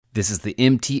This is the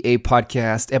MTA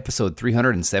Podcast, episode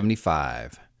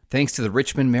 375. Thanks to the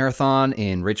Richmond Marathon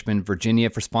in Richmond, Virginia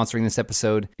for sponsoring this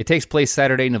episode. It takes place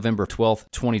Saturday, November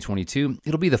 12th, 2022.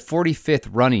 It'll be the 45th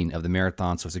running of the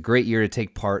marathon, so it's a great year to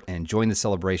take part and join the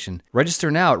celebration.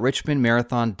 Register now at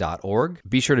richmondmarathon.org.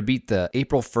 Be sure to beat the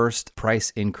April 1st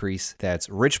price increase. That's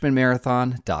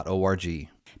richmondmarathon.org.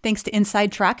 Thanks to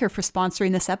Inside Tracker for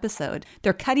sponsoring this episode.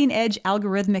 Their cutting-edge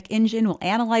algorithmic engine will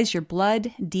analyze your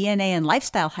blood, DNA, and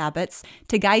lifestyle habits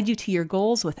to guide you to your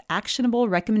goals with actionable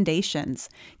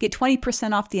recommendations. Get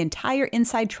 20% off the entire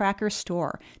Inside Tracker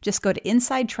store. Just go to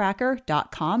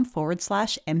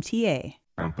insidetracker.com/MTA.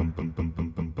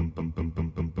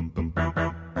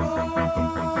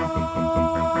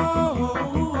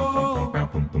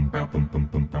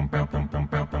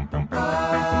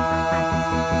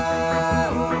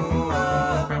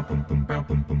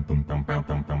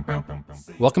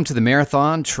 Welcome to the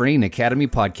Marathon Training Academy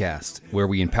podcast, where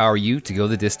we empower you to go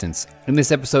the distance. In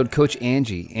this episode, Coach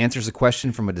Angie answers a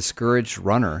question from a discouraged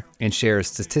runner and shares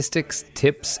statistics,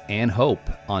 tips, and hope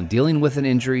on dealing with an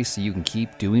injury so you can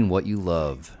keep doing what you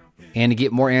love. And to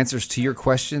get more answers to your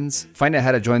questions, find out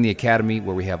how to join the Academy,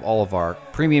 where we have all of our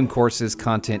premium courses,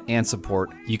 content, and support.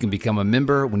 You can become a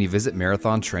member when you visit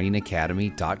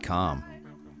marathontrainingacademy.com.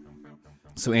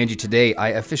 So Angie, today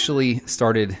I officially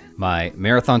started my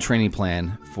marathon training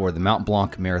plan for the Mount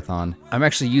Blanc Marathon. I'm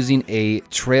actually using a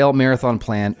trail marathon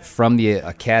plan from the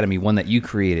Academy, one that you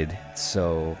created.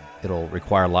 So it'll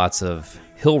require lots of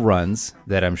hill runs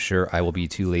that I'm sure I will be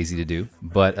too lazy to do.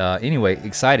 But anyway,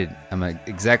 excited. I'm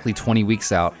exactly 20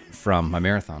 weeks out from my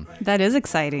marathon. That is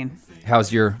exciting.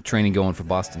 How's your training going for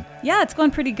Boston? Yeah, it's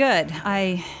going pretty good.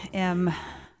 I am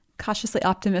cautiously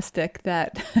optimistic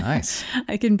that nice.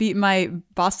 I can beat my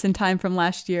Boston time from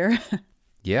last year.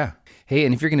 Yeah. Hey,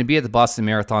 and if you're going to be at the Boston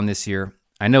Marathon this year,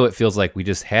 I know it feels like we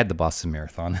just had the Boston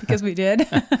Marathon. Because we did.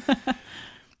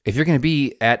 If you're going to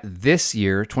be at this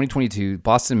year, 2022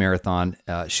 Boston Marathon,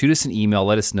 shoot us an email.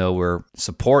 Let us know. We're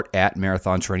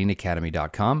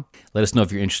support@marathontrainingacademy.com. Let us know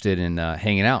if you're interested in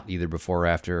hanging out either before or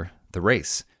after the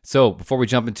race. So before we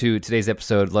jump into today's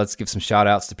episode, let's give some shout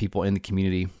outs to people in the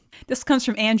community. This comes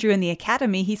from Andrew in the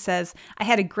Academy. He says, I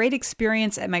had a great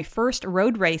experience at my first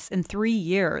road race in 3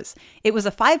 years. It was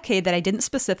a 5K that I didn't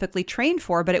specifically train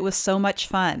for, but it was so much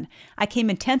fun. I came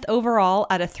in 10th overall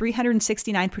out of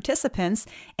 369 participants,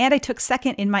 and I took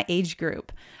second in my age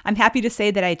group. I'm happy to say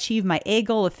that I achieved my A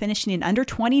goal of finishing in under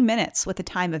 20 minutes with a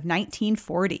time of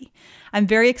 19:40. I'm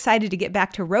very excited to get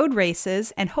back to road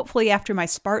races, and hopefully after my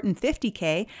Spartan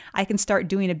 50K, I can start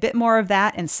doing a bit more of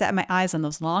that and set my eyes on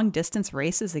those long distance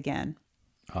races again.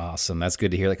 Awesome. That's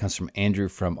good to hear. That comes from Andrew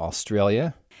from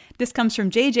Australia. This comes from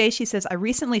JJ. She says, I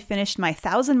recently finished my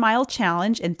 1,000-mile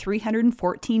challenge in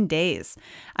 314 days.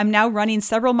 I'm now running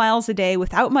several miles a day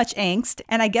without much angst,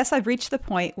 and I guess I've reached the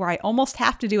point where I almost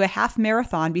have to do a half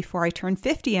marathon before I turn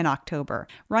 50 in October.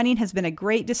 Running has been a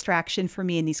great distraction for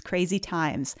me in these crazy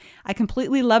times. I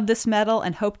completely love this medal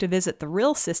and hope to visit the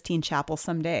real Sistine Chapel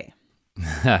someday.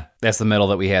 That's the medal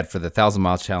that we had for the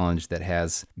 1,000-mile challenge that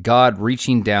has God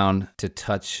reaching down to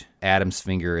touch Adam's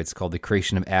finger. It's called The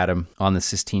Creation of Adam on the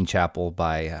Sistine Chapel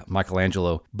by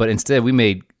Michelangelo. But instead, we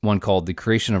made one called The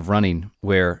Creation of Running,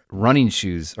 where running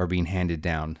shoes are being handed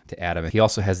down to Adam. He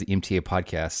also has the MTA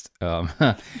podcast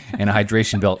and a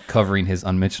hydration belt covering his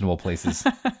unmentionable places.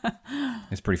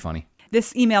 It's pretty funny.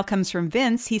 This email comes from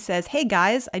Vince. He says, hey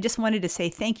guys, I just wanted to say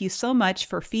thank you so much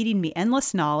for feeding me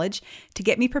endless knowledge to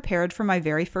get me prepared for my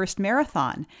very first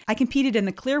marathon. I competed in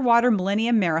the Clearwater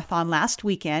Millennium Marathon last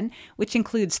weekend, which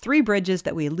includes 3 bridges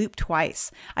that we looped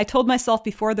twice. I told myself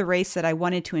before the race that I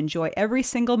wanted to enjoy every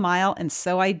single mile, and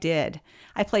so I did.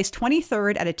 I placed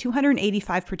 23rd out of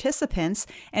 285 participants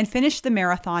and finished the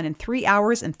marathon in 3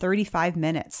 hours and 35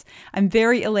 minutes. I'm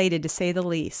very elated to say the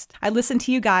least. I listened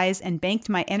to you guys and banked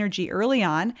my energy early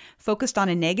on, focused on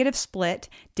a negative split,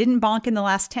 didn't bonk in the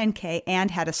last 10K,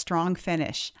 and had a strong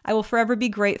finish. I will forever be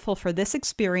grateful for this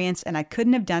experience, and I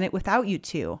couldn't have done it without you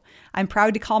two. I'm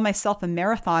proud to call myself a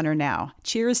marathoner now.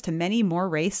 Cheers to many more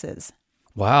races.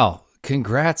 Wow.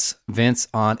 Congrats, Vince,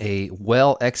 on a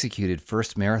well-executed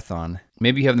first marathon.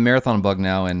 Maybe you have the marathon bug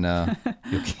now, and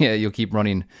you'll keep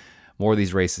running more of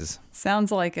these races.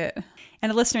 Sounds like it.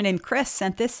 And a listener named Chris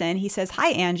sent this in. He says, hi,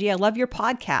 Angie. I love your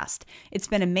podcast. It's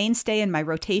been a mainstay in my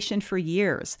rotation for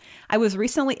years. I was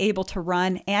recently able to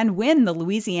run and win the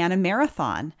Louisiana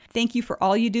Marathon. Thank you for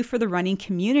all you do for the running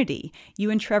community.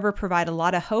 You and Trevor provide a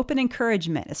lot of hope and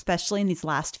encouragement, especially in these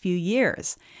last few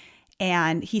years.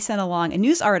 And he sent along a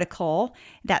news article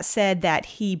that said that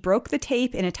he broke the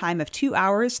tape in a time of 2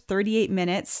 hours, 38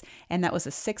 minutes, and that was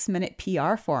a 6-minute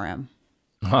PR for him.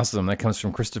 Awesome. That comes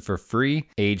from Christopher Free,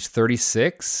 age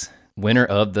 36, winner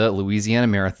of the Louisiana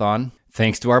Marathon,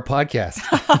 thanks to our podcast.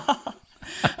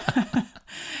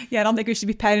 Yeah, I don't think we should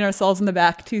be patting ourselves on the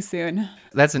back too soon.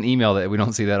 That's an email that we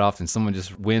don't see that often. Someone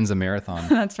just wins a marathon.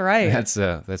 That's right.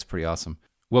 That's pretty awesome.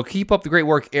 Well, keep up the great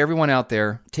work, everyone out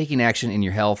there, taking action in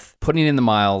your health, putting in the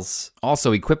miles,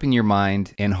 also equipping your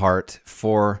mind and heart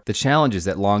for the challenges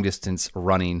that long-distance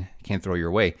running can throw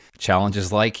your way.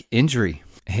 Challenges like injury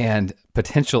and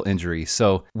potential injury.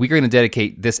 So we're going to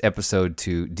dedicate this episode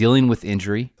to dealing with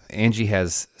injury. Angie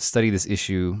has studied this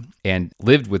issue and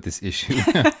lived with this issue.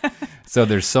 So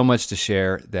there's so much to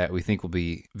share that we think will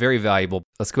be very valuable.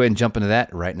 Let's go ahead and jump into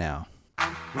that right now.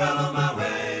 Well on my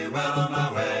way, well on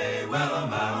my way, well on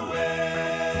my way.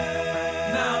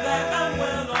 Now that I'm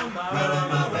well on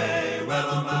my way, well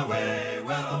on my way,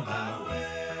 well on my way.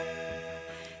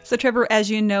 So Trevor, as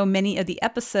you know, many of the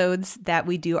episodes that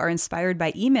we do are inspired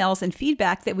by emails and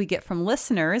feedback that we get from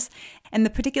listeners. And the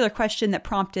particular question that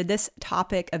prompted this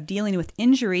topic of dealing with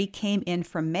injury came in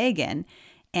from Megan,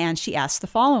 and she asked the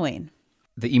following.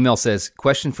 The email says,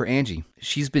 question for Angie.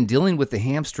 She's been dealing with the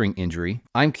hamstring injury.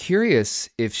 I'm curious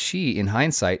if she, in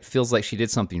hindsight, feels like she did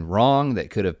something wrong that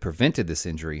could have prevented this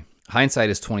injury. Hindsight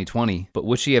is 20/20, but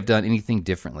would she have done anything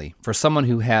differently? For someone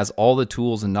who has all the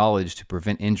tools and knowledge to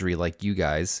prevent injury like you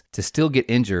guys, to still get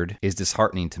injured is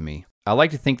disheartening to me. I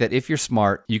like to think that if you're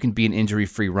smart, you can be an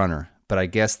injury-free runner, but I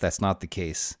guess that's not the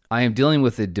case. I am dealing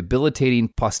with a debilitating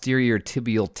posterior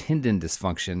tibial tendon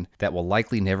dysfunction that will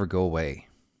likely never go away.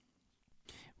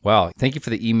 Wow, thank you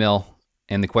for the email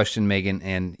and the question, Megan.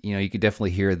 And, you could definitely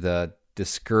hear the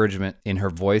discouragement in her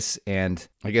voice and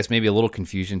I guess maybe a little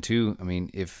confusion too. I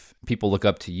mean, if people look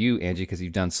up to you, Angie, because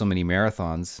you've done so many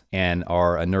marathons and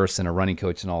are a nurse and a running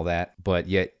coach and all that, but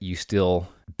yet you still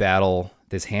battle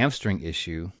this hamstring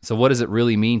issue. So what does it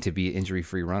really mean to be an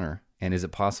injury-free runner? And is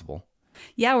it possible?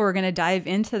 Yeah, we're going to dive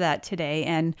into that today.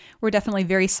 And we're definitely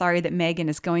very sorry that Megan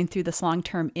is going through this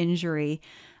long-term injury.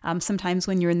 Sometimes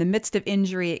when you're in the midst of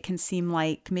injury, it can seem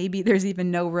like maybe there's even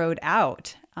no road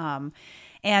out.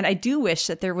 And I do wish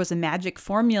that there was a magic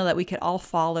formula that we could all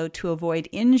follow to avoid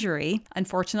injury.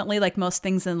 Unfortunately, like most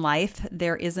things in life,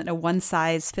 there isn't a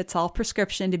one-size-fits-all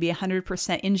prescription to be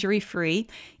 100% injury-free,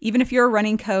 even if you're a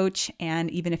running coach and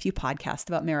even if you podcast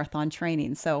about marathon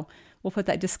training. So we'll put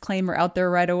that disclaimer out there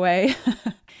right away.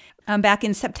 Back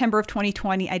in September of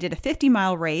 2020, I did a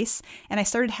 50-mile race, and I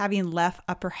started having left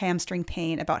upper hamstring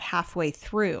pain about halfway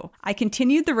through. I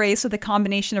continued the race with a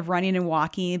combination of running and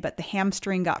walking, but the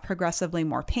hamstring got progressively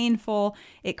more painful.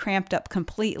 It cramped up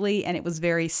completely, and it was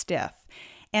very stiff.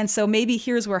 And so maybe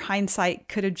here's where hindsight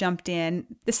could have jumped in.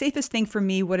 The safest thing for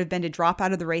me would have been to drop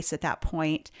out of the race at that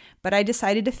point, but I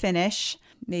decided to finish.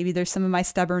 Maybe there's some of my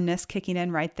stubbornness kicking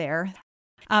in right there.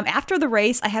 After the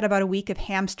race, I had about a week of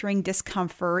hamstring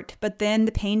discomfort, but then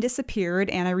the pain disappeared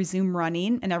and I resumed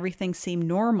running and everything seemed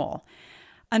normal.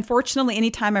 Unfortunately,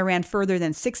 anytime I ran further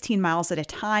than 16 miles at a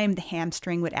time, the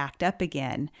hamstring would act up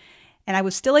again. And I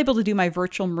was still able to do my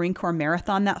virtual Marine Corps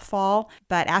marathon that fall,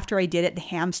 but after I did it, the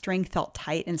hamstring felt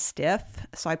tight and stiff,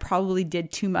 so I probably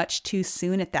did too much too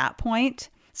soon at that point.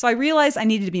 So I realized I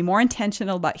needed to be more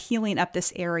intentional about healing up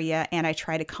this area, and I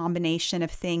tried a combination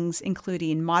of things,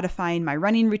 including modifying my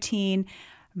running routine,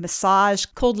 massage,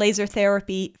 cold laser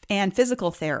therapy, and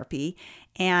physical therapy.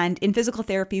 And in physical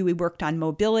therapy, we worked on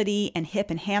mobility and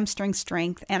hip and hamstring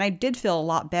strength, and I did feel a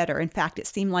lot better. In fact, it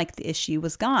seemed like the issue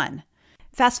was gone.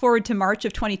 Fast forward to March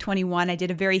of 2021, I did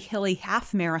a very hilly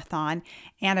half marathon,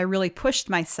 and I really pushed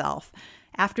myself.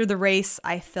 After the race,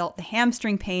 I felt the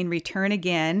hamstring pain return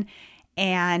again.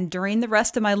 And during the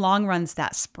rest of my long runs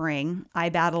that spring, I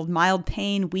battled mild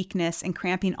pain, weakness, and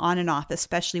cramping on and off,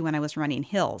 especially when I was running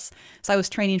hills. So I was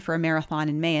training for a marathon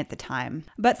in May at the time.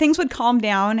 But things would calm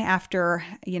down after,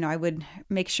 I would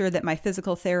make sure that my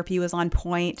physical therapy was on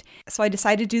point. So I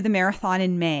decided to do the marathon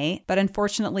in May, but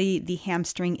unfortunately the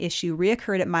hamstring issue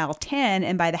reoccurred at mile 10,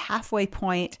 and by the halfway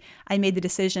point, I made the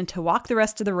decision to walk the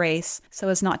rest of the race so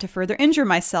as not to further injure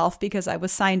myself because I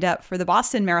was signed up for the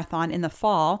Boston Marathon in the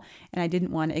fall, and I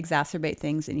didn't want to exacerbate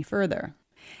things any further.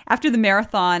 After the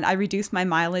marathon, I reduced my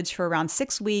mileage for around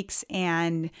 6 weeks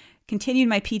and continued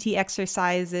my PT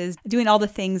exercises, doing all the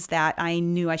things that I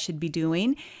knew I should be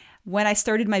doing. When I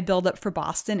started my build-up for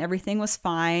Boston, everything was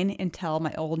fine until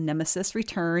my old nemesis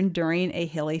returned during a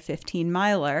hilly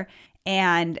 15-miler.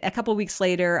 And a couple weeks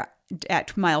later,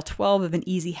 at mile 12 of an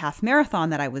easy half marathon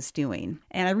that I was doing.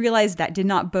 And I realized that did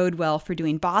not bode well for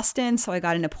doing Boston, so I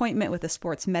got an appointment with a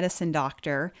sports medicine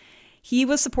doctor. He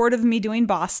was supportive of me doing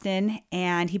Boston,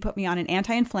 and he put me on an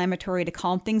anti-inflammatory to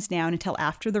calm things down until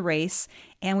after the race.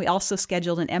 And we also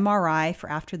scheduled an MRI for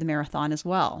after the marathon as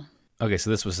well. Okay,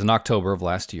 so this was in October of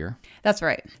last year. That's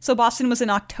right. So Boston was in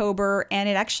October, and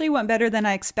it actually went better than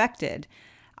I expected.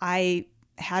 I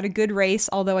had a good race,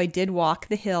 although I did walk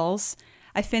the hills.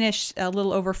 I finished a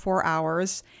little over 4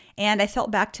 hours, and I felt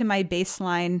back to my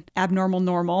baseline abnormal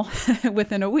normal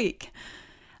within a week.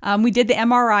 We did the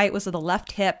MRI. It was of the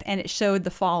left hip, and it showed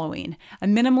the following: a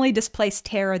minimally displaced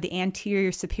tear of the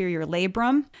anterior superior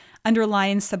labrum,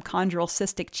 underlying subchondral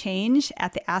cystic change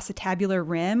at the acetabular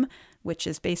rim, which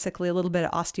is basically a little bit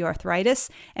of osteoarthritis,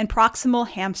 and proximal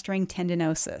hamstring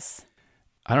tendinosis.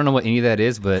 I don't know what any of that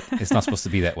is, but it's not supposed to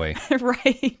be that way.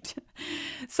 Right.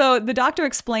 So the doctor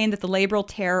explained that the labral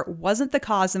tear wasn't the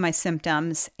cause of my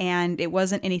symptoms, and it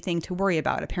wasn't anything to worry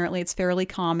about. Apparently, it's fairly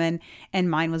common, and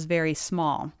mine was very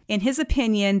small. In his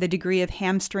opinion, the degree of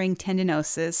hamstring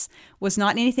tendinosis was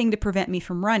not anything to prevent me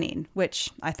from running, which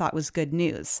I thought was good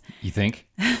news. You think?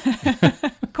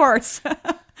 Of course.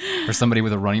 For somebody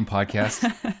with a running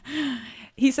podcast?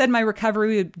 He said my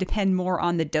recovery would depend more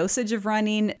on the dosage of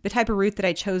running, the type of route that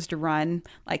I chose to run,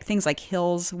 like things like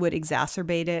hills would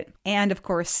exacerbate it, and of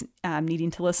course, needing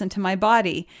to listen to my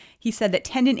body. He said that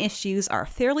tendon issues are a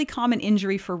fairly common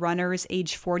injury for runners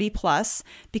age 40 plus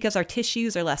because our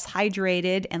tissues are less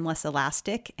hydrated and less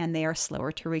elastic, and they are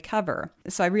slower to recover.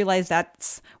 So I realized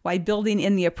that's why building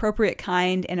in the appropriate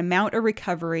kind and amount of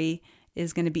recovery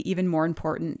is going to be even more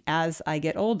important as I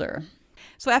get older.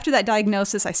 So after that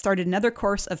diagnosis, I started another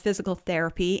course of physical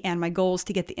therapy, and my goal is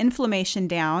to get the inflammation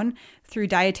down through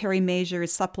dietary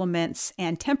measures, supplements,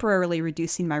 and temporarily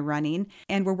reducing my running.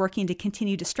 And we're working to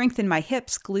continue to strengthen my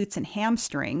hips, glutes, and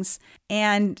hamstrings.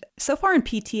 And so far in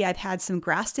PT, I've had some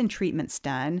Graston treatments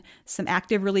done, some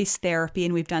active release therapy,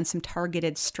 and we've done some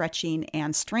targeted stretching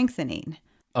and strengthening.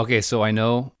 Okay, so I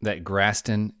know that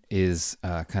Graston is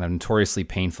kind of notoriously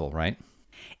painful, right?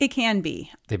 It can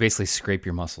be. They basically scrape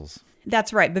your muscles.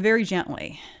 That's right, but very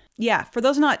gently. Yeah, for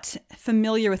those not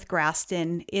familiar with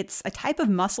Graston, it's a type of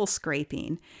muscle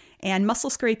scraping. And muscle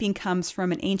scraping comes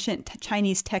from an ancient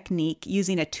Chinese technique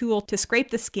using a tool to scrape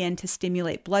the skin to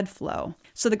stimulate blood flow.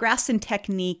 So the Graston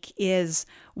technique is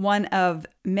one of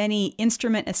many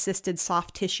instrument-assisted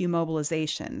soft tissue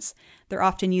mobilizations. They're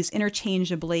often used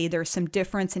interchangeably. There's some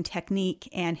difference in technique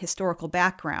and historical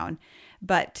background,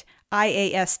 but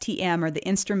IASTM, or the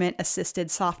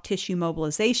Instrument-Assisted Soft Tissue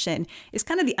Mobilization, is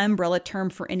kind of the umbrella term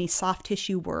for any soft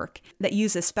tissue work that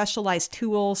uses specialized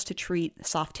tools to treat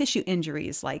soft tissue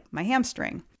injuries like my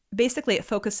hamstring. Basically, it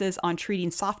focuses on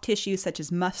treating soft tissue such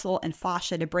as muscle and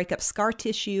fascia to break up scar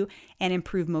tissue and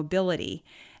improve mobility.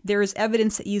 There is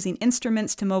evidence that using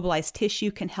instruments to mobilize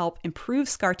tissue can help improve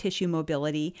scar tissue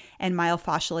mobility and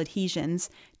myofascial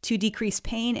adhesions to decrease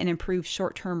pain and improve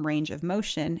short-term range of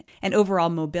motion and overall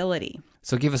mobility.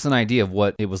 So give us an idea of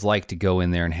what it was like to go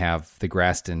in there and have the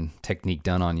Graston technique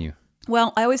done on you.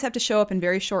 Well, I always have to show up in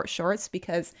very short shorts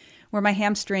because where my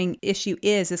hamstring issue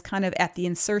is kind of at the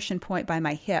insertion point by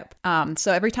my hip.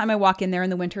 So every time I walk in there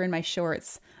in the winter in my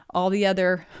shorts, all the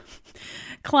other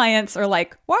clients are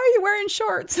like, "Why are you wearing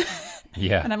shorts?"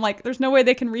 Yeah. And I'm like, there's no way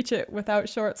they can reach it without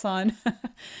shorts on.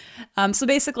 So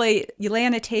basically, you lay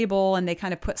on a table and they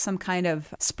kind of put some kind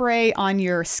of spray on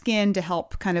your skin to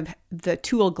help kind of the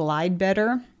tool glide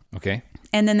better. Okay.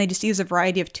 And then they just use a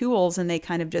variety of tools and they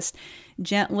kind of just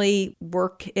gently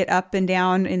work it up and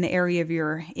down in the area of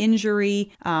your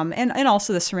injury, and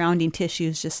also the surrounding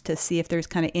tissues, just to see if there's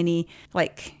kind of any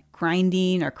like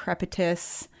grinding or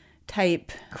crepitus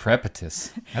type.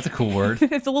 Crepitus. That's a cool word.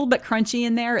 It's a little bit crunchy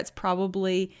in there. It's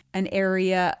probably an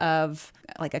area of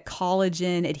like a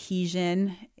collagen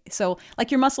adhesion. So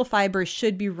like your muscle fibers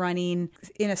should be running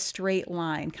in a straight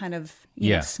line, kind of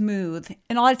you know, smooth.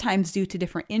 And a lot of times due to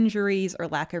different injuries or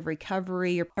lack of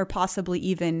recovery or possibly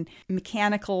even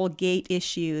mechanical gait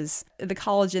issues, the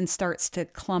collagen starts to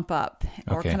clump up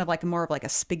or kind of like more of like a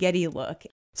spaghetti look.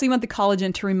 So you want the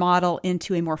collagen to remodel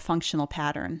into a more functional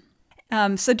pattern.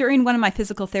 So during one of my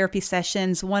physical therapy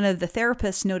sessions, one of the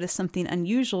therapists noticed something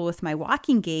unusual with my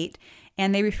walking gait,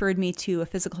 and they referred me to a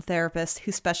physical therapist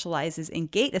who specializes in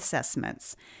gait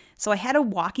assessments. So I had a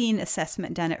walking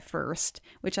assessment done at first,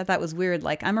 which I thought was weird.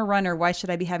 Like, I'm a runner, why should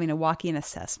I be having a walking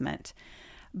assessment?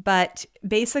 But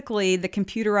basically, the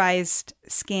computerized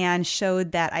scan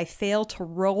showed that I failed to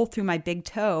roll through my big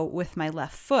toe with my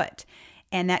left foot,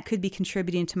 and that could be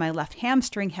contributing to my left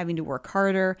hamstring having to work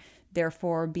harder,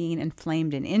 therefore being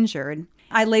inflamed and injured.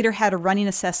 I later had a running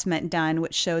assessment done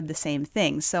which showed the same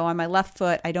thing. So on my left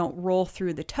foot, I don't roll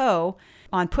through the toe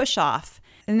on push-off.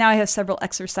 And now I have several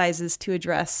exercises to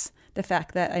address the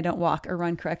fact that I don't walk or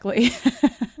run correctly.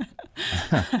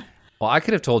 Well, I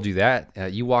could have told you that.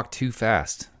 You walk too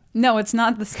fast. No, it's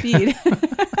not the speed.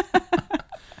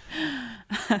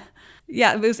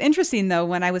 Yeah, it was interesting, though,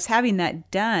 when I was having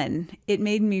that done, it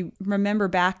made me remember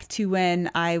back to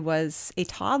when I was a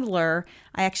toddler.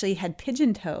 I actually had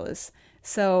pigeon toes.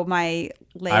 So my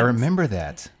legs... I remember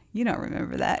that. You don't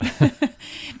remember that.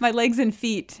 My legs and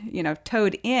feet,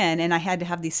 toed in, and I had to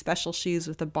have these special shoes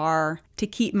with a bar to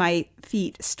keep my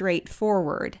feet straight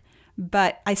forward.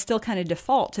 But I still kind of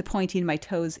default to pointing my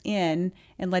toes in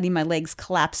and letting my legs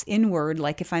collapse inward,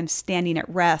 like if I'm standing at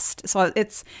rest. So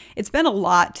it's been a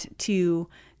lot to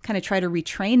kind of try to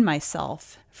retrain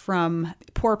myself from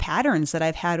poor patterns that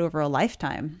I've had over a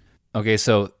lifetime. Okay,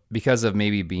 so because of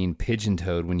maybe being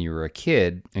pigeon-toed when you were a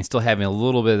kid and still having a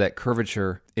little bit of that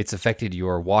curvature, it's affected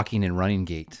your walking and running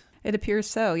gait. It appears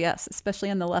so, yes,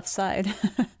 especially on the left side.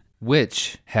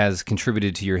 Which has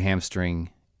contributed to your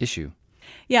hamstring issue.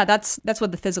 Yeah, that's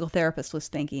what the physical therapist was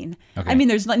thinking. Okay. I mean,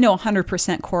 there's no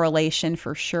 100% correlation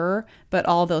for sure, but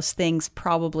all those things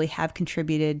probably have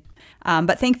contributed.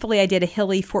 But thankfully, I did a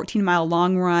hilly 14-mile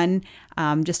long run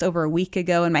just over a week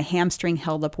ago, and my hamstring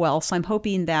held up well. So I'm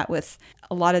hoping that with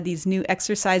a lot of these new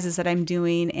exercises that I'm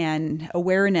doing and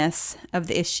awareness of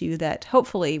the issue, that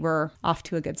hopefully we're off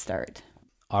to a good start.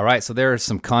 All right, so there is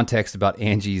some context about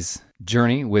Angie's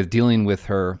journey with dealing with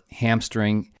her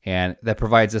hamstring, and that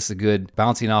provides us a good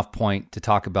bouncing off point to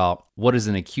talk about what is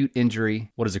an acute injury,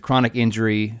 what is a chronic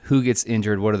injury, who gets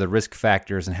injured, what are the risk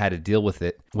factors, and how to deal with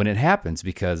it when it happens,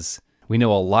 because we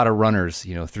know a lot of runners,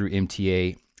 through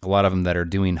MTA, a lot of them that are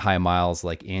doing high miles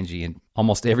like Angie, and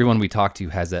almost everyone we talk to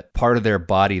has that part of their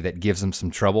body that gives them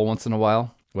some trouble once in a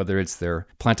while, whether it's their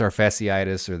plantar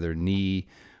fasciitis or their knee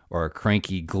or a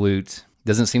cranky glute.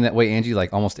 Doesn't seem that way, Angie?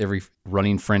 Like almost every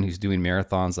running friend who's doing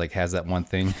marathons has that one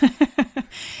thing.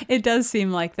 It does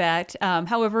seem like that.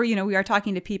 However, we are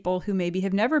talking to people who maybe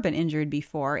have never been injured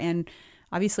before, and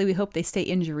obviously we hope they stay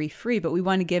injury-free, but we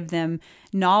want to give them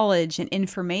knowledge and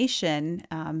information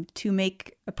to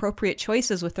make appropriate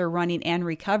choices with their running and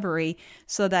recovery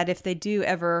so that if they do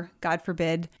ever, God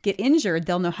forbid, get injured,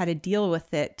 they'll know how to deal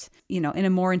with it, in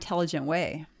a more intelligent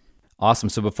way. Awesome.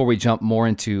 So before we jump more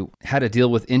into how to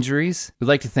deal with injuries, we'd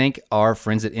like to thank our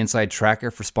friends at Inside Tracker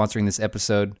for sponsoring this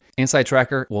episode. Inside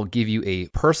Tracker will give you a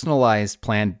personalized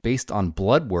plan based on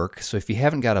blood work. So if you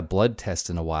haven't got a blood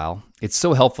test in a while, it's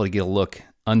so helpful to get a look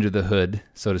under the hood,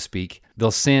 so to speak.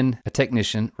 They'll send a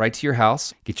technician right to your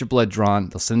house, get your blood drawn.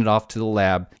 They'll send it off to the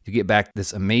lab. You get back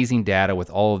this amazing data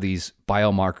with all of these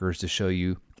biomarkers to show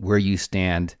you where you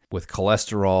stand with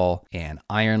cholesterol and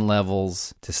iron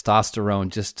levels, testosterone,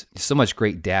 just so much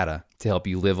great data to help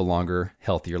you live a longer,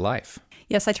 healthier life.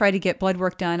 Yes, I try to get blood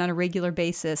work done on a regular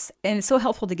basis, and it's so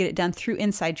helpful to get it done through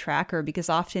Inside Tracker because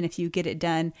often if you get it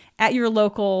done at your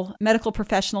local medical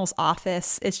professional's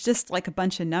office, it's just like a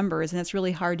bunch of numbers, and it's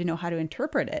really hard to know how to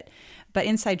interpret it. But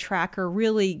Inside Tracker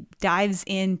really dives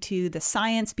into the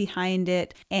science behind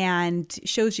it and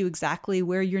shows you exactly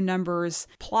where your numbers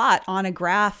plot on a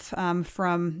graph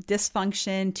from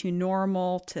dysfunction to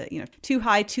normal to too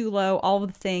high, too low, all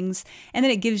of the things. And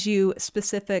then it gives you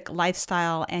specific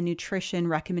lifestyle and nutrition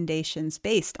recommendations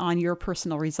based on your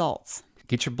personal results.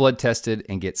 Get your blood tested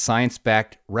and get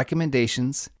science-backed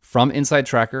recommendations from Inside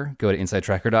Tracker. Go to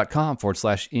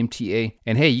insidetracker.com/MTA.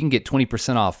 And hey, you can get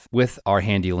 20% off with our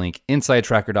handy link,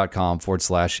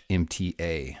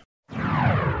 insidetracker.com/MTA.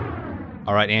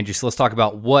 All right, Angie, so let's talk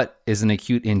about what is an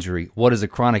acute injury, what is a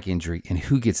chronic injury, and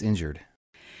who gets injured.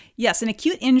 Yes, an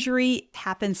acute injury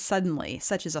happens suddenly,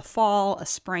 such as a fall, a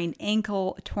sprained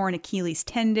ankle, a torn Achilles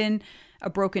tendon, a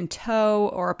broken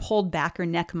toe, or a pulled back or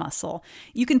neck muscle.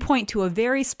 You can point to a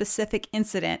very specific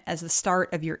incident as the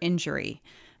start of your injury.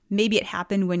 Maybe it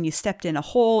happened when you stepped in a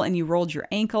hole and you rolled your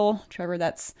ankle. Trevor,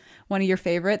 that's one of your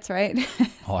favorites, right?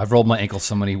 Oh, I've rolled my ankle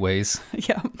so many ways.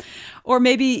 Yeah. Or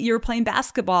maybe you were playing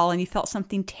basketball and you felt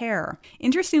something tear.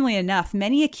 Interestingly enough,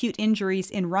 many acute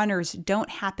injuries in runners don't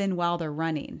happen while they're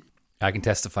running. I can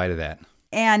testify to that.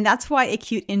 And that's why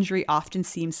acute injury often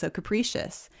seems so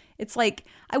capricious. It's like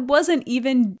I wasn't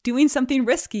even doing something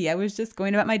risky. I was just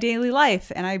going about my daily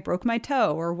life and I broke my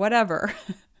toe or whatever.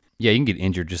 Yeah, you can get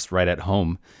injured just right at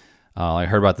home. I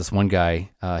heard about this one guy.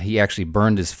 He actually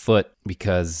burned his foot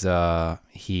because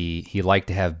he liked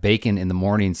to have bacon in the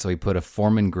morning, so he put a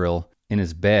Foreman grill in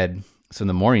his bed. So in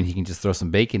the morning, he can just throw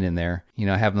some bacon in there,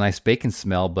 have a nice bacon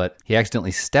smell, but he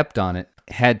accidentally stepped on it,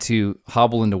 had to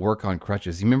hobble into work on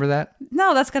crutches. You remember that?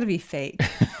 No, that's got to be fake.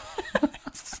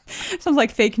 Sounds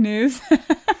like fake news.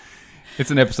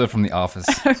 It's an episode from The Office.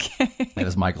 Okay. That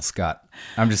was Michael Scott.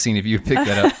 I'm just seeing if you picked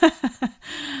that up.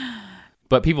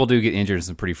 But people do get injured in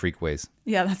some pretty freak ways.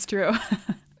 Yeah, that's true.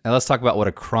 Now let's talk about what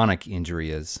a chronic injury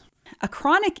is. A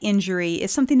chronic injury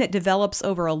is something that develops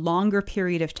over a longer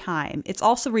period of time. It's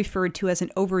also referred to as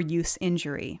an overuse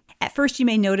injury. At first, you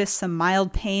may notice some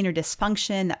mild pain or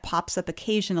dysfunction that pops up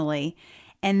occasionally,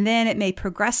 and then it may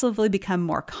progressively become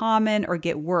more common or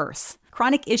get worse.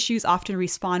 Chronic issues often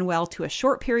respond well to a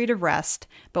short period of rest,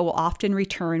 but will often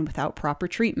return without proper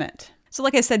treatment. So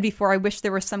like I said before, I wish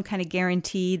there was some kind of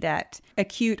guarantee that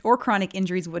acute or chronic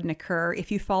injuries wouldn't occur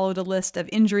if you followed a list of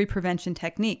injury prevention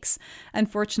techniques.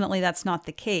 Unfortunately, that's not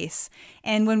the case.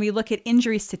 And when we look at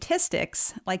injury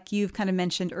statistics, like you've kind of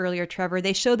mentioned earlier, Trevor,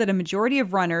 they show that a majority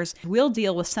of runners will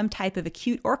deal with some type of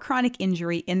acute or chronic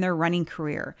injury in their running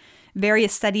career.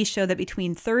 Various studies show that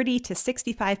between 30 to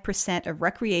 65% of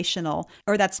recreational,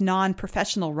 or that's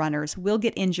non-professional runners, will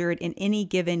get injured in any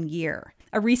given year.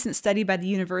 A recent study by the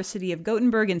University of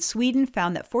Gothenburg in Sweden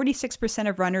found that 46%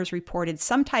 of runners reported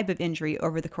some type of injury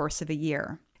over the course of a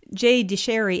year. Jay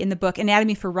Diceri in the book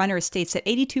Anatomy for Runners states that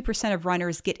 82% of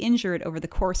runners get injured over the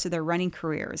course of their running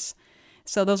careers.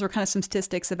 So those were kind of some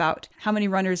statistics about how many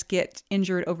runners get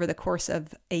injured over the course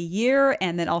of a year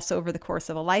and then also over the course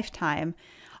of a lifetime.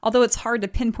 Although it's hard to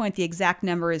pinpoint the exact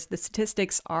numbers, the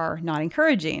statistics are not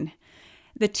encouraging.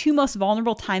 The two most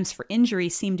vulnerable times for injury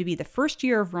seem to be the first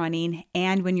year of running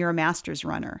and when you're a master's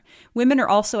runner. Women are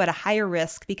also at a higher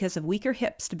risk because of weaker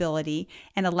hip stability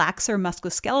and a laxer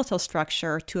musculoskeletal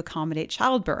structure to accommodate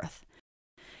childbirth.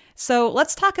 So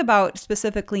let's talk about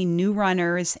specifically new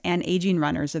runners and aging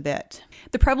runners a bit.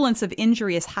 The prevalence of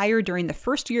injury is higher during the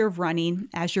first year of running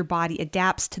as your body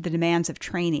adapts to the demands of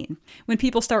training. When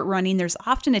people start running, there's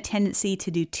often a tendency to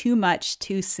do too much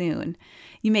too soon.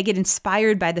 You may get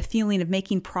inspired by the feeling of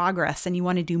making progress and you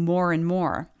want to do more and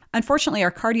more. Unfortunately,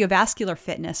 our cardiovascular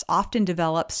fitness often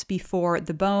develops before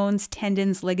the bones,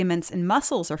 tendons, ligaments, and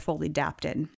muscles are fully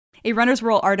adapted. A Runner's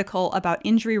World article about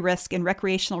injury risk in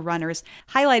recreational runners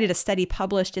highlighted a study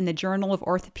published in the Journal of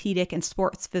Orthopedic and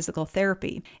Sports Physical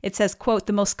Therapy. It says, quote,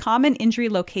 the most common injury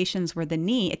locations were the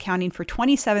knee, accounting for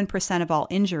 27% of all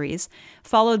injuries,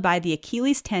 followed by the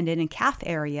Achilles tendon and calf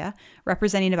area,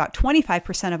 representing about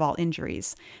 25% of all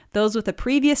injuries. Those with a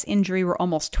previous injury were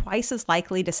almost twice as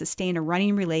likely to sustain a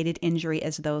running-related injury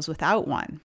as those without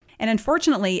one. And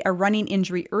unfortunately, a running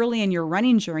injury early in your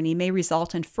running journey may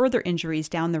result in further injuries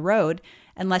down the road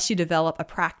unless you develop a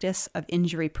practice of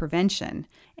injury prevention.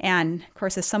 And of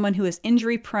course, as someone who is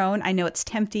injury prone, I know it's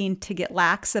tempting to get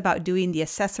lax about doing the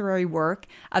accessory work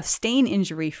of staying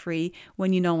injury free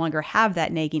when you no longer have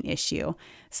that nagging issue.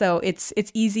 So it's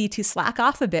easy to slack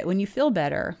off a bit when you feel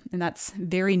better, and that's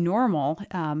very normal.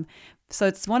 So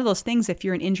it's one of those things, if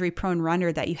you're an injury prone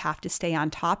runner, that you have to stay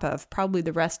on top of probably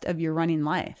the rest of your running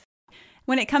life.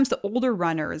 When it comes to older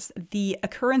runners, the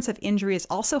occurrence of injury is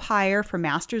also higher for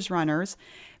masters runners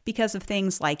because of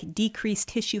things like decreased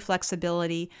tissue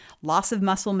flexibility, loss of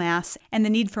muscle mass, and the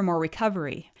need for more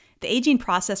recovery. The aging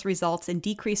process results in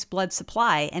decreased blood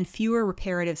supply and fewer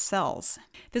reparative cells.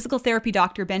 Physical therapy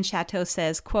doctor Ben Chateau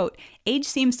says, quote, age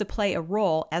seems to play a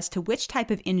role as to which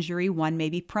type of injury one may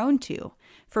be prone to.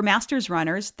 For masters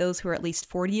runners, those who are at least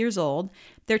 40 years old,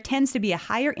 there tends to be a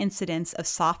higher incidence of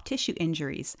soft tissue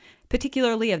injuries,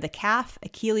 particularly of the calf,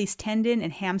 Achilles tendon,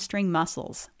 and hamstring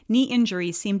muscles. Knee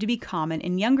injuries seem to be common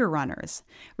in younger runners.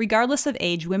 Regardless of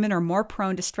age, women are more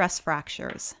prone to stress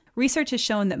fractures. Research has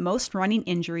shown that most running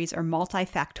injuries are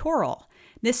multifactorial.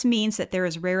 This means that there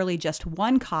is rarely just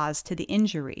one cause to the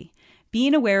injury.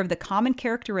 Being aware of the common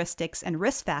characteristics and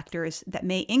risk factors that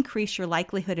may increase your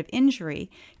likelihood of injury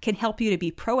can help you to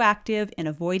be proactive in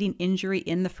avoiding injury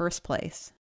in the first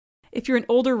place. If you're an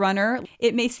older runner,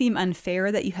 it may seem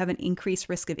unfair that you have an increased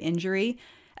risk of injury,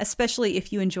 especially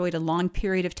if you enjoyed a long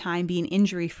period of time being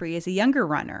injury-free as a younger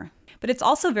runner. But it's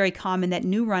also very common that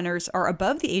new runners are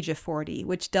above the age of 40,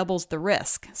 which doubles the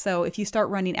risk. So if you start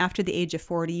running after the age of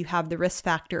 40, you have the risk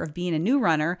factor of being a new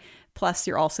runner, plus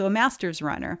you're also a master's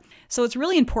runner. So it's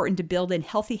really important to build in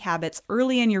healthy habits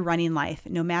early in your running life,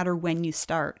 no matter when you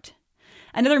start.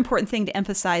 Another important thing to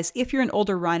emphasize if you're an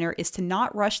older runner is to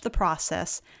not rush the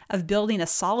process of building a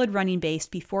solid running base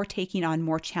before taking on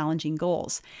more challenging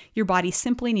goals. Your body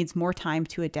simply needs more time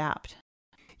to adapt.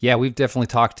 Yeah, we've definitely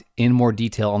talked in more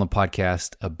detail on the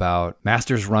podcast about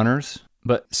masters runners.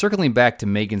 But circling back to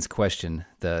Megan's question,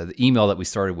 the email that we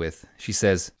started with, she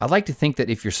says, I'd like to think that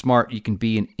if you're smart, you can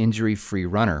be an injury-free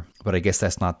runner, but I guess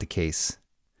that's not the case.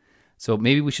 So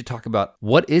maybe we should talk about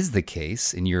what is the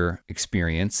case in your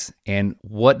experience and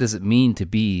what does it mean to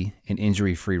be an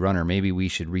injury-free runner? Maybe we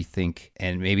should rethink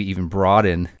and maybe even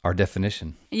broaden our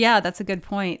definition. Yeah, that's a good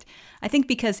point. I think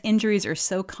because injuries are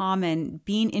so common,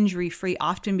 being injury-free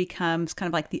often becomes kind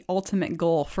of like the ultimate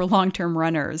goal for long-term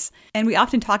runners. And we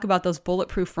often talk about those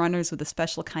bulletproof runners with a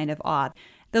special kind of awe.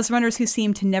 Those runners who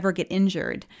seem to never get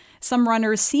injured. Some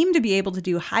runners seem to be able to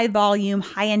do high volume,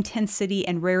 high intensity,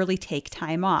 and rarely take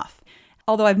time off.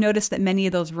 Although I've noticed that many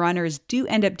of those runners do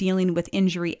end up dealing with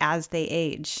injury as they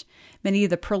age. Many of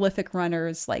the prolific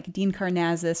runners like Dean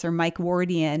Karnazes or Mike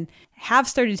Wardian have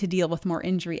started to deal with more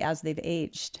injury as they've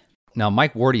aged. Now,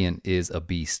 Mike Wardian is a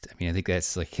beast. I mean, I think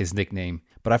that's like his nickname.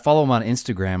 But I follow him on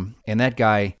Instagram, and that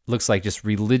guy looks like just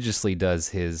religiously does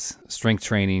his strength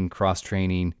training, cross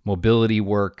training, mobility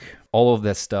work, all of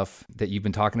that stuff that you've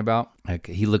been talking about. Like,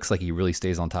 he looks like he really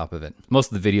stays on top of it.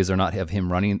 Most of the videos are not of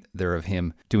him running, they're of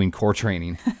him doing core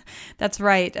training. That's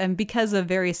right. And because of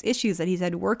various issues that he's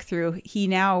had to work through, he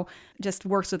now just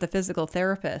works with a physical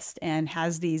therapist and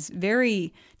has these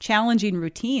very challenging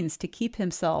routines to keep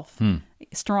himself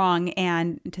strong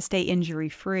and to stay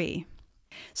injury-free.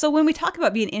 So when we talk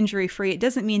about being injury-free, it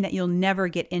doesn't mean that you'll never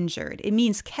get injured. It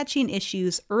means catching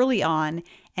issues early on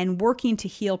and working to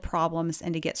heal problems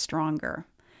and to get stronger.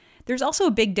 There's also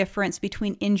a big difference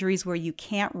between injuries where you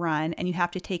can't run and you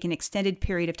have to take an extended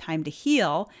period of time to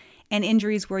heal, and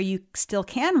injuries where you still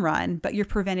can run, but you're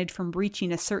prevented from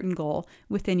reaching a certain goal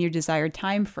within your desired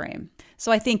time frame.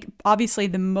 So I think obviously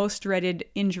the most dreaded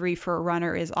injury for a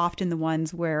runner is often the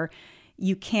ones where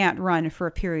you can't run for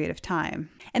a period of time.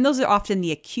 And those are often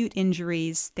the acute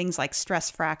injuries, things like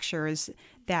stress fractures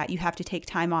that you have to take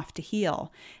time off to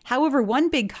heal. However,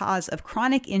 one big cause of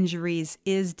chronic injuries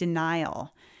is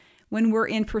denial. When we're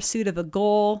in pursuit of a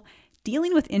goal,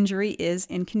 dealing with injury is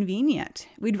inconvenient.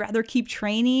 We'd rather keep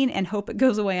training and hope it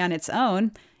goes away on its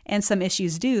own, and some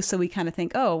issues do, so we kind of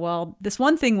think, oh, well, this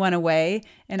one thing went away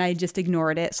and I just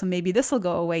ignored it, so maybe this will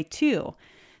go away too.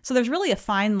 So there's really a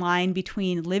fine line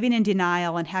between living in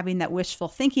denial and having that wishful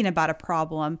thinking about a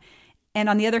problem, and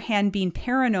on the other hand, being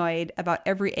paranoid about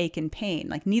every ache and pain.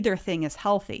 Like, neither thing is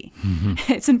healthy.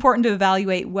 Mm-hmm. It's important to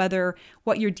evaluate whether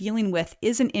what you're dealing with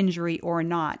is an injury or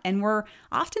not. And we're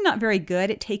often not very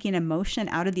good at taking emotion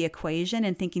out of the equation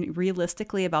and thinking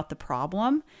realistically about the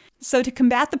problem. So to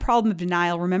combat the problem of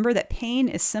denial, remember that pain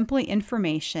is simply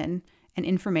information, and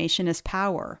information is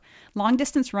power.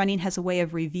 Long-distance running has a way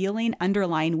of revealing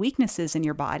underlying weaknesses in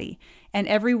your body, and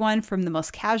everyone from the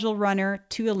most casual runner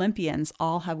to Olympians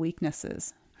all have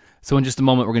weaknesses. So in just a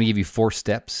moment, we're going to give you 4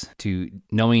 steps to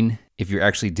knowing if you're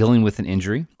actually dealing with an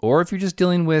injury or if you're just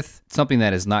dealing with something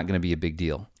that is not going to be a big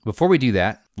deal. Before we do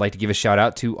that, I'd like to give a shout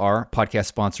out to our podcast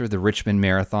sponsor, the Richmond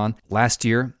Marathon. Last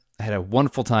year, I had a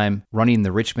wonderful time running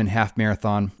the Richmond Half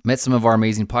Marathon. Met some of our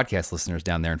amazing podcast listeners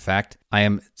down there, in fact. I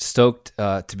am stoked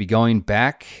to be going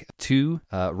back to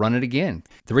run it again.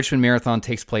 The Richmond Marathon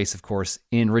takes place, of course,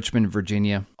 in Richmond,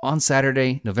 Virginia on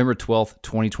Saturday, November 12th,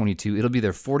 2022. It'll be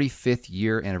their 45th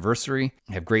year anniversary.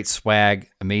 They have great swag,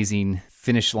 amazing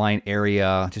finish line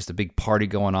area, just a big party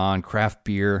going on, craft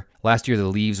beer. Last year, the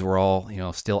leaves were all,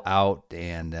 still out,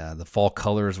 and the fall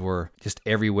colors were just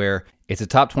everywhere. It's a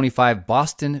top 25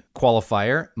 Boston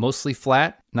qualifier, mostly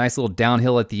flat, nice little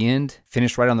downhill at the end,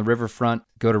 finished right on the riverfront.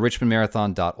 Go to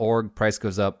richmondmarathon.org. Price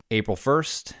goes up April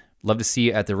 1st. Love to see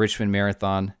you at the Richmond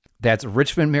Marathon. That's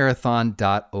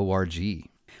richmondmarathon.org.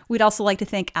 We'd also like to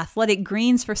thank Athletic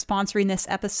Greens for sponsoring this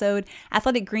episode.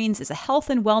 Athletic Greens is a health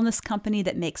and wellness company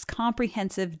that makes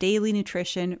comprehensive daily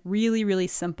nutrition really, really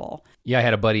simple. Yeah, I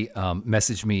had a buddy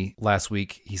message me last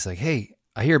week. He's like, hey,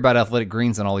 I hear about Athletic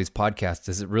Greens on all these podcasts.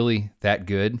 Is it really that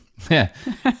good? And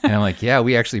I'm like, yeah,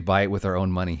 we actually buy it with our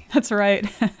own money. That's right.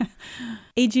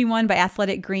 AG1 by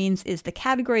Athletic Greens is the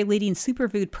category-leading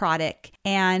superfood product.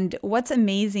 And what's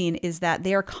amazing is that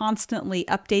they are constantly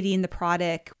updating the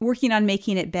product, working on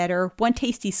making it better. One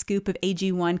tasty scoop of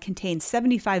AG1 contains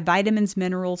 75 vitamins,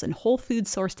 minerals, and whole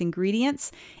food-sourced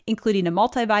ingredients, including a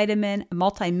multivitamin, a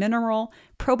multi-mineral,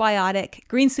 probiotic,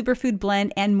 green superfood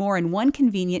blend, and more in one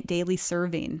convenient daily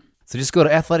serving. So just go to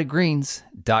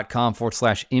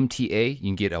athleticgreens.com/MTA. You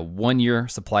can get a 1-year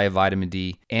supply of vitamin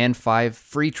D and 5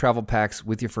 free travel packs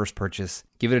with your first purchase.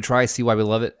 Give it a try, see why we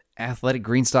love it.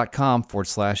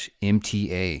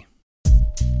 athleticgreens.com/MTA.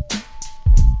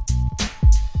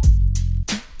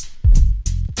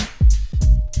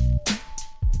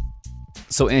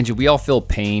 So Angie, we all feel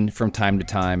pain from time to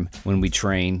time when we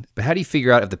train, but how do you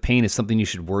figure out if the pain is something you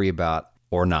should worry about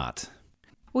or not?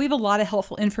 We have a lot of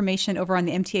helpful information over on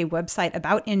the MTA website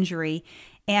about injury,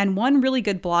 And one really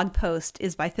good blog post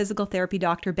is by physical therapy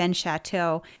doctor Ben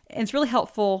Chateau. And it's really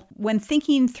helpful when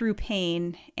thinking through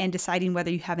pain and deciding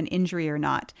whether you have an injury or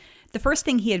not. The first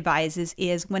thing he advises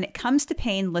is when it comes to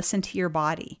pain, listen to your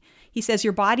body. He says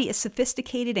your body is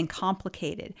sophisticated and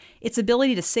complicated. Its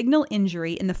ability to signal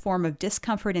injury in the form of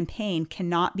discomfort and pain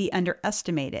cannot be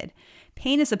underestimated.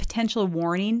 Pain is a potential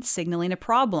warning signaling a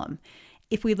problem.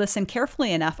 If we listen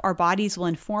carefully enough, our bodies will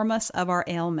inform us of our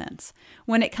ailments.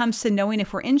 When it comes to knowing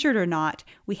if we're injured or not,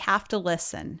 we have to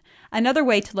listen. Another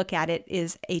way to look at it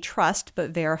is a trust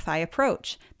but verify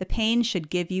approach. The pain should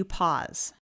give you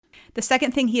pause. The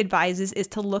second thing he advises is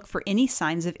to look for any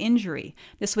signs of injury.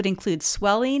 This would include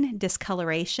swelling,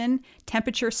 discoloration,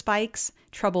 temperature spikes,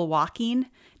 trouble walking,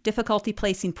 difficulty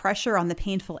placing pressure on the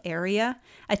painful area,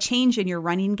 a change in your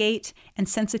running gait, and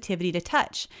sensitivity to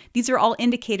touch. These are all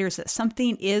indicators that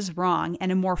something is wrong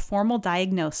and a more formal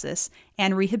diagnosis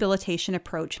and rehabilitation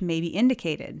approach may be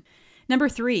indicated. Number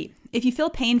 3, if you feel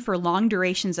pain for long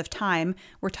durations of time,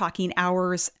 we're talking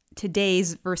hours to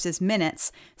days versus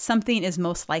minutes, something is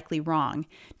most likely wrong.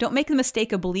 Don't make the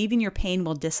mistake of believing your pain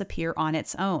will disappear on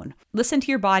its own. Listen to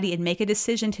your body and make a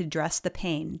decision to address the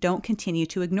pain. Don't continue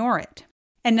to ignore it.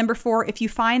 And number 4, if you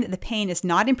find that the pain is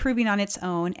not improving on its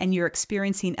own and you're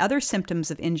experiencing other symptoms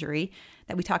of injury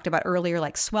that we talked about earlier,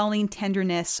 like swelling,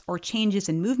 tenderness, or changes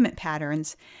in movement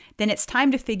patterns, then it's time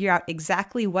to figure out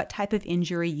exactly what type of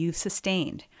injury you've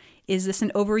sustained. Is this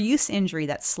an overuse injury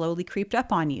that slowly creeped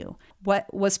up on you?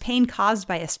 What was pain caused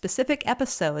by a specific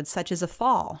episode, such as a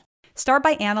fall? Start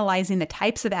by analyzing the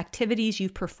types of activities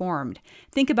you've performed.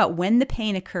 Think about when the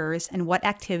pain occurs and what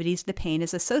activities the pain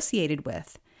is associated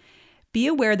with. Be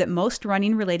aware that most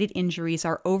running-related injuries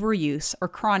are overuse or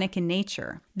chronic in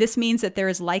nature. This means that there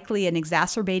is likely an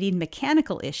exacerbating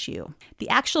mechanical issue. The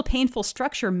actual painful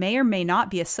structure may or may not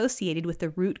be associated with the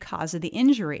root cause of the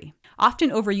injury. Often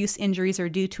overuse injuries are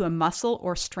due to a muscle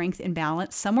or strength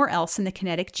imbalance somewhere else in the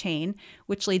kinetic chain,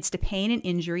 which leads to pain and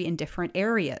injury in different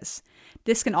areas.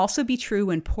 This can also be true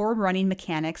when poor running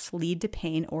mechanics lead to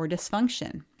pain or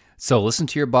dysfunction. So listen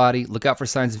to your body, look out for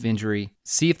signs of injury,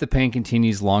 see if the pain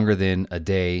continues longer than a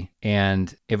day,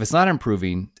 and if it's not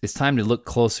improving, it's time to look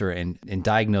closer and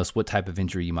diagnose what type of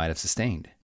injury you might have sustained.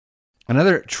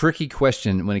 Another tricky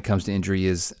question when it comes to injury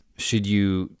is, should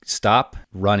you stop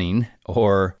running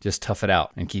or just tough it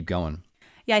out and keep going?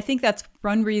 Yeah, I think that's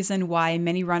one reason why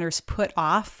many runners put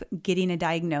off getting a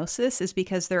diagnosis is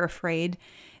because they're afraid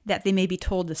that they may be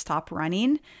told to stop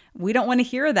running. We don't want to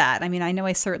hear that. I mean, I know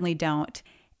I certainly don't.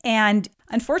 And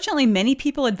unfortunately, many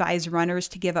people advise runners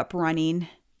to give up running,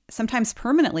 sometimes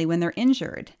permanently when they're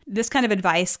injured. This kind of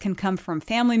advice can come from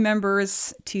family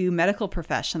members to medical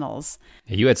professionals.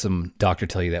 Yeah, you had some doctor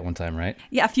tell you that one time, right?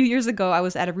 Yeah, a few years ago, I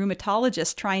was at a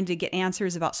rheumatologist trying to get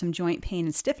answers about some joint pain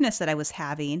and stiffness that I was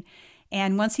having.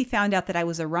 And once he found out that I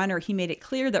was a runner, he made it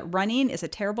clear that running is a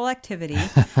terrible activity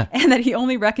and that he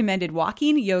only recommended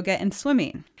walking, yoga, and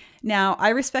swimming. Now, I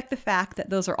respect the fact that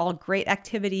those are all great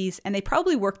activities and they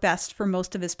probably work best for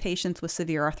most of his patients with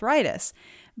severe arthritis,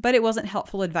 but it wasn't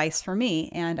helpful advice for me,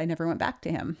 and I never went back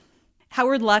to him.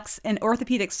 Howard Lux, an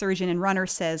orthopedic surgeon and runner,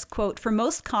 says, quote, "For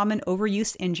most common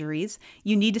overuse injuries,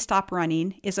 you need to stop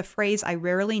running is a phrase I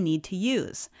rarely need to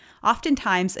use.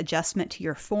 Oftentimes, adjustment to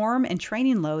your form and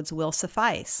training loads will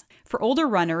suffice. For older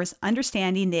runners,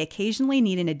 understanding they occasionally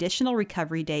need an additional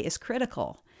recovery day is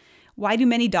critical. Why do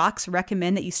many docs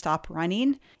recommend that you stop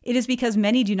running? It is because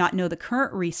many do not know the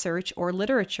current research or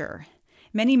literature.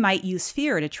 Many might use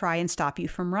fear to try and stop you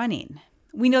from running.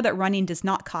 We know that running does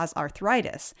not cause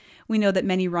arthritis. We know that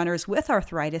many runners with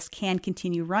arthritis can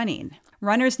continue running.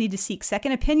 Runners need to seek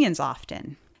second opinions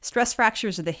often. Stress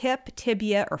fractures of the hip,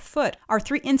 tibia, or foot are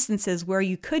 3 instances where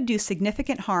you could do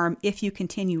significant harm if you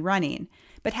continue running,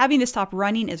 but having to stop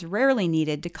running is rarely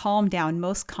needed to calm down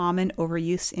most common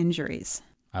overuse injuries."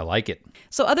 I like it.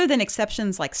 So other than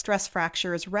exceptions like stress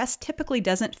fractures, rest typically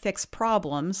doesn't fix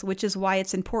problems, which is why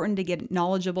it's important to get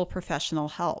knowledgeable professional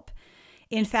help.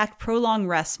 In fact, prolonged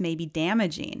rest may be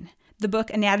damaging. The book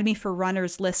Anatomy for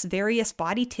Runners lists various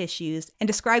body tissues and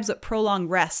describes what prolonged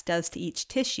rest does to each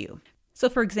tissue. So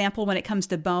for example, when it comes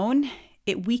to bone,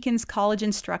 it weakens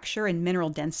collagen structure and mineral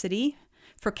density.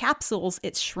 For capsules,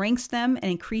 it shrinks them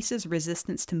and increases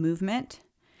resistance to movement.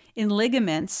 In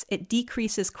ligaments, it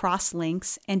decreases cross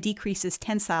links and decreases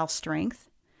tensile strength.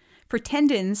 For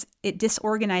tendons, it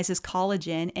disorganizes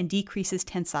collagen and decreases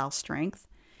tensile strength.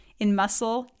 In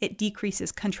muscle, it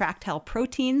decreases contractile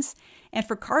proteins, and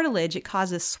for cartilage, it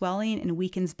causes swelling and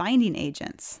weakens binding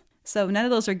agents. So none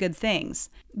of those are good things.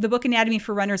 The book Anatomy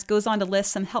for Runners goes on to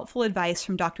list some helpful advice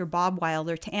from Dr. Bob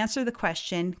Wilder to answer the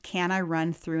question, can I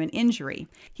run through an injury?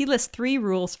 He lists 3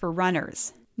 rules for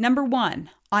runners. Number 1,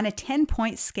 on a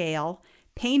 10-point scale,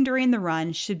 pain during the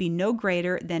run should be no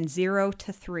greater than 0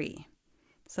 to 3.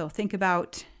 So think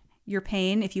about your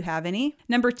pain if you have any.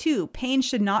 Number 2, pain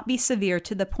should not be severe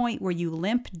to the point where you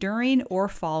limp during or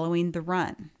following the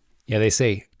run. Yeah, they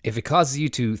say if it causes you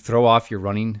to throw off your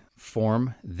running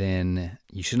form, then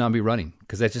you should not be running,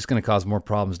 because that's just going to cause more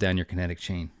problems down your kinetic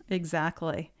chain.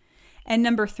 Exactly. And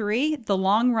number 3, the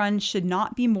long run should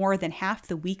not be more than half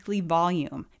the weekly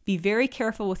volume. Be very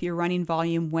careful with your running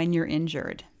volume when you're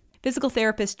injured. Physical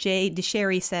therapist Jay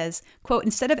DeSherry says, quote,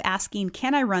 instead of asking,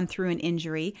 can I run through an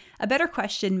injury? A better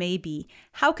question may be,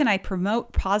 how can I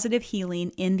promote positive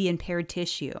healing in the impaired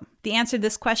tissue? The answer to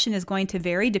this question is going to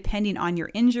vary depending on your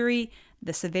injury,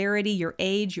 the severity, your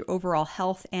age, your overall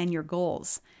health, and your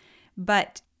goals.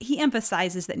 But he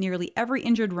emphasizes that nearly every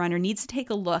injured runner needs to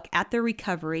take a look at their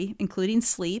recovery, including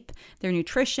sleep, their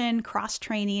nutrition,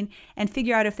 cross-training, and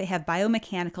figure out if they have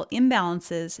biomechanical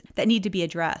imbalances that need to be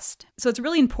addressed. So it's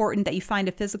really important that you find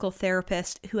a physical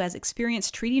therapist who has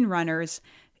experience treating runners,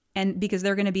 and because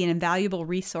they're going to be an invaluable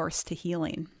resource to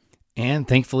healing. And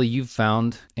thankfully you've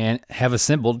found and have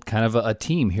assembled kind of a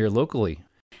team here locally.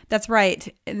 That's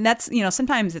right. And that's,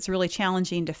 sometimes it's really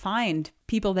challenging to find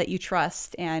people that you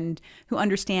trust and who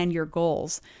understand your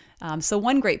goals. So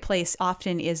one great place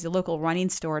often is the local running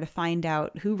store to find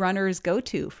out who runners go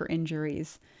to for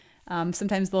injuries.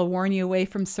 Sometimes they'll warn you away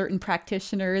from certain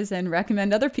practitioners and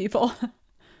recommend other people.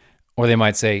 Or they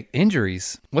might say,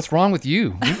 injuries? What's wrong with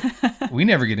you? We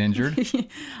never get injured.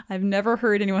 I've never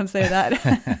heard anyone say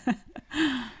that.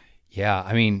 Yeah,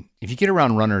 I mean, if you get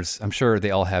around runners, I'm sure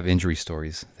they all have injury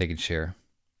stories they could share.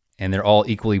 And they're all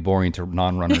equally boring to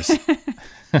non-runners.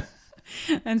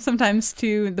 And sometimes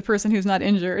to the person who's not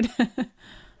injured.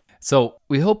 So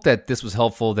we hope that this was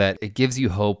helpful, that it gives you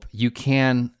hope. You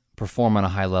can perform on a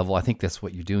high level. I think that's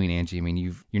what you're doing, Angie. I mean,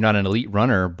 you're not an elite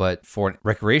runner, but for a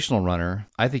recreational runner,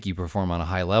 I think you perform on a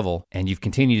high level. And you've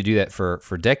continued to do that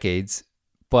for decades.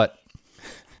 But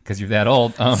because you're that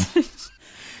old...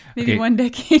 Maybe 1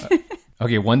 decade.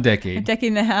 Okay, 1 decade. A decade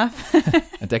and a half.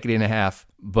 A decade and a half.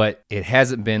 But it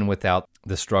hasn't been without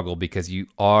the struggle, because you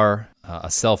are a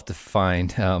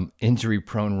self-defined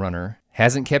injury-prone runner.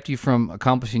 Hasn't kept you from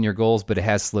accomplishing your goals, but it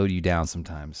has slowed you down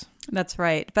sometimes. That's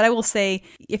right. But I will say,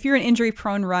 if you're an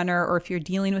injury-prone runner or if you're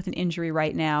dealing with an injury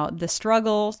right now, the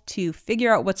struggle to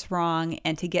figure out what's wrong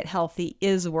and to get healthy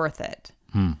is worth it.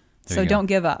 So don't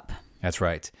give up. That's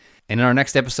right. And in our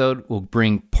next episode, we'll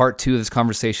bring part 2 of this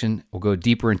conversation. We'll go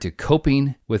deeper into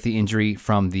coping with the injury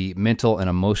from the mental and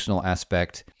emotional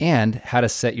aspect, and how to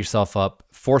set yourself up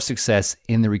for success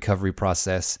in the recovery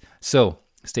process. So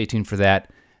stay tuned for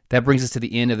that. That brings us to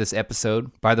the end of this episode.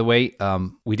 By the way,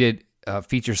 we did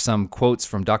feature some quotes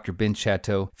from Dr. Ben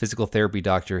Chateau, physical therapy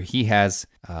doctor. He has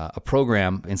a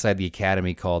program inside the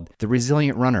academy called The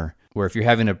Resilient Runner, where if you're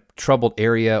having a troubled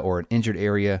area or an injured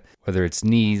area, whether it's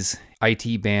knees,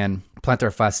 IT band,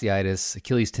 plantar fasciitis,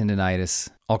 Achilles tendonitis,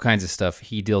 all kinds of stuff,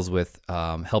 he deals with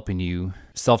helping you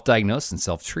self-diagnose and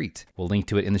self-treat. We'll link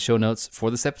to it in the show notes for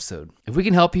this episode. If we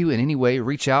can help you in any way,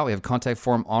 reach out. We have a contact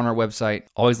form on our website.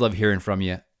 Always love hearing from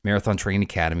you.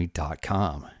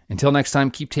 MarathonTrainingAcademy.com. Until next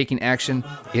time, keep taking action.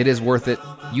 It is worth it.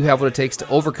 You have what it takes to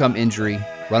overcome injury,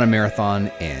 run a marathon,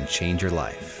 and change your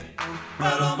life.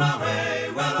 Well on my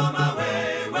way, well on my